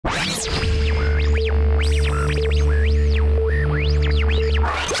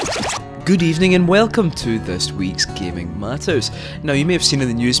Good evening and welcome to this week's Gaming Matters. Now, you may have seen in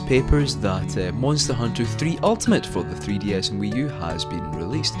the newspapers that Monster Hunter 3 Ultimate for the 3DS and Wii U has been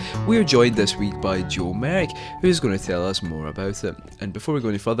released. We are joined this week by Joe Merrick, who's going to tell us more about it. And before we go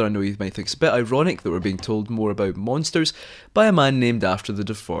any further, I know you might think it's a bit ironic that we're being told more about monsters by a man named after the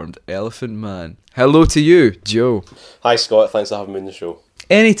deformed Elephant Man. Hello to you, Joe. Hi Scott, thanks for having me on the show.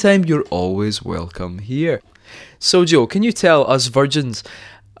 Anytime, you're always welcome here. So Joe, can you tell us virgins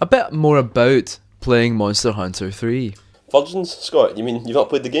a bit more about playing Monster Hunter 3? Virgins? Scott, you mean you've not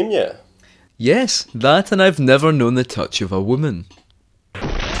played the game yet? Yes, that, and I've never known the touch of a woman.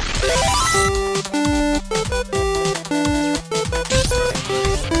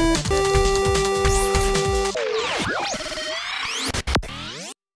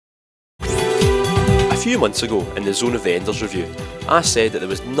 A few months ago, in the Zone of the Enders review, I said that there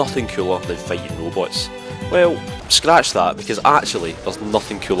was nothing cooler than fighting robots. Well, scratch that, because actually there's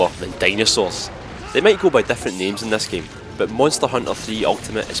nothing cooler than dinosaurs. They might go by different names in this game, but Monster Hunter 3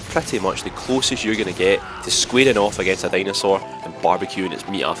 Ultimate is pretty much the closest you're going to get to squaring off against a dinosaur and barbecuing its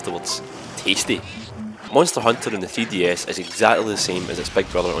meat afterwards. Tasty. Monster Hunter on the 3DS is exactly the same as its big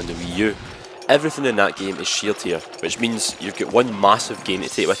brother on the Wii U. Everything in that game is shared here, which means you've got one massive game to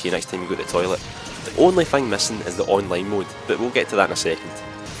take with you next time you go to the toilet. The only thing missing is the online mode, but we'll get to that in a second.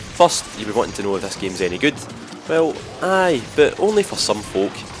 First, you'll be wanting to know if this game's any good. Well, aye, but only for some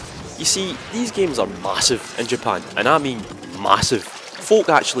folk. You see, these games are massive in Japan, and I mean massive. Folk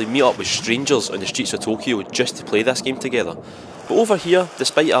actually meet up with strangers on the streets of Tokyo just to play this game together. But over here,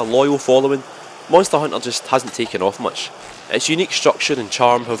 despite a loyal following, Monster Hunter just hasn't taken off much. Its unique structure and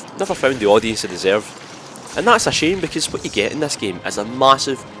charm have never found the audience it deserve. And that's a shame, because what you get in this game is a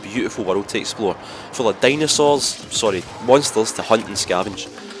massive, beautiful world to explore, full of monsters to hunt and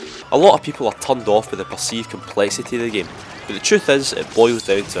scavenge. A lot of people are turned off by the perceived complexity of the game, but the truth is it boils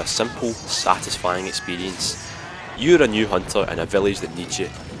down to a simple, satisfying experience. You're a new hunter in a village that needs you.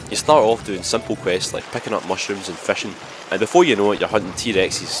 You start off doing simple quests like picking up mushrooms and fishing, and before you know it you're hunting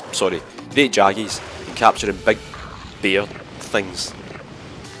great jaggies, and capturing big bear things.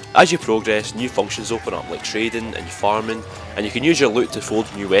 As you progress, new functions open up like trading and farming, and you can use your loot to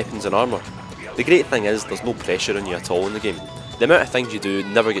forge new weapons and armour. The great thing is there's no pressure on you at all in the game. The amount of things you do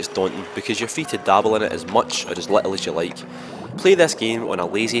never gets daunting because you're free to dabble in it as much or as little as you like. Play this game on a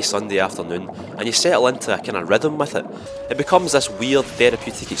lazy Sunday afternoon and you settle into a kind of rhythm with it. It becomes this weird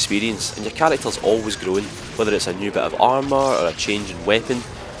therapeutic experience, and your character's always growing, whether it's a new bit of armour or a change in weapon.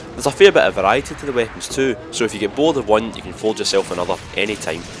 There's a fair bit of variety to the weapons too, so if you get bored of one you can forge yourself another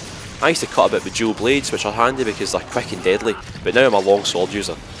anytime. I used to cut a bit with dual blades, which are handy because they're quick and deadly, but now I'm a long sword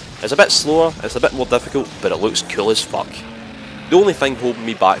user. It's a bit slower, it's a bit more difficult, but it looks cool as fuck. The only thing holding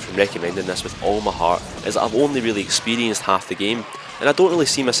me back from recommending this with all my heart is that I've only really experienced half the game, and I don't really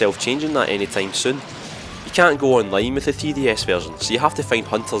see myself changing that anytime soon. You can't go online with the 3DS version, so you have to find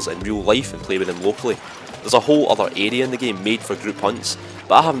hunters in real life and play with them locally. There's a whole other area in the game made for group hunts,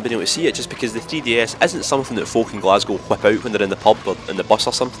 but I haven't been able to see it just because the 3DS isn't something that folk in Glasgow whip out when they're in the pub or in the bus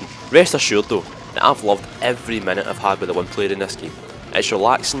or something. Rest assured though, that I've loved every minute I've had with the one player in this game. It's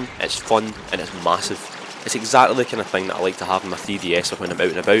relaxing, it's fun, and it's massive. It's exactly the kind of thing that I like to have in my 3DS when I'm out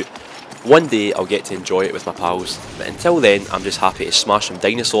and about. One day I'll get to enjoy it with my pals, but until then I'm just happy to smash some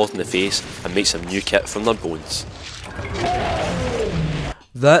dinosaurs in the face and make some new kit from their bones.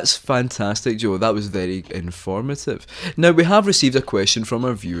 That's fantastic, Joe. That was very informative. Now, we have received a question from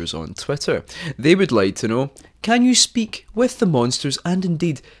our viewers on Twitter. They would like to know, can you speak with the monsters, and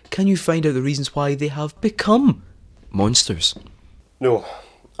indeed, can you find out the reasons why they have become monsters? No,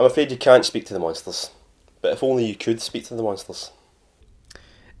 I'm afraid you can't speak to the monsters. But if only you could speak to the monsters.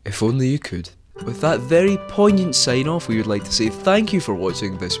 If only you could. With that very poignant sign-off, we would like to say thank you for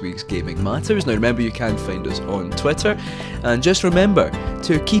watching this week's Gaming Matters. Now remember, you can find us on Twitter, and just remember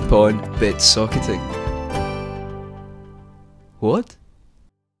to keep on bit-socketing. What?